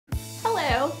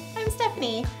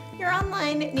Tiffany, your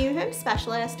online new home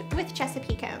specialist with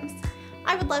Chesapeake Homes.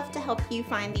 I would love to help you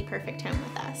find the perfect home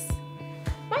with us.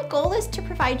 My goal is to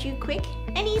provide you quick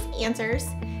and easy answers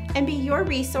and be your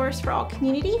resource for all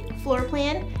community, floor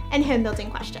plan, and home building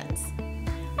questions.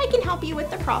 I can help you with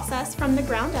the process from the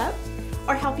ground up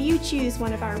or help you choose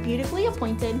one of our beautifully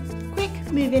appointed,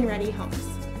 quick move-in ready homes.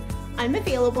 I'm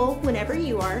available whenever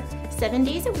you are, 7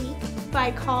 days a week, by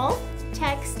call,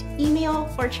 text,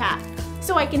 email, or chat,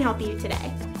 so I can help you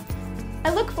today.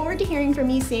 I look forward to hearing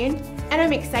from you soon, and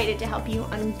I'm excited to help you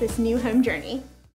on this new home journey.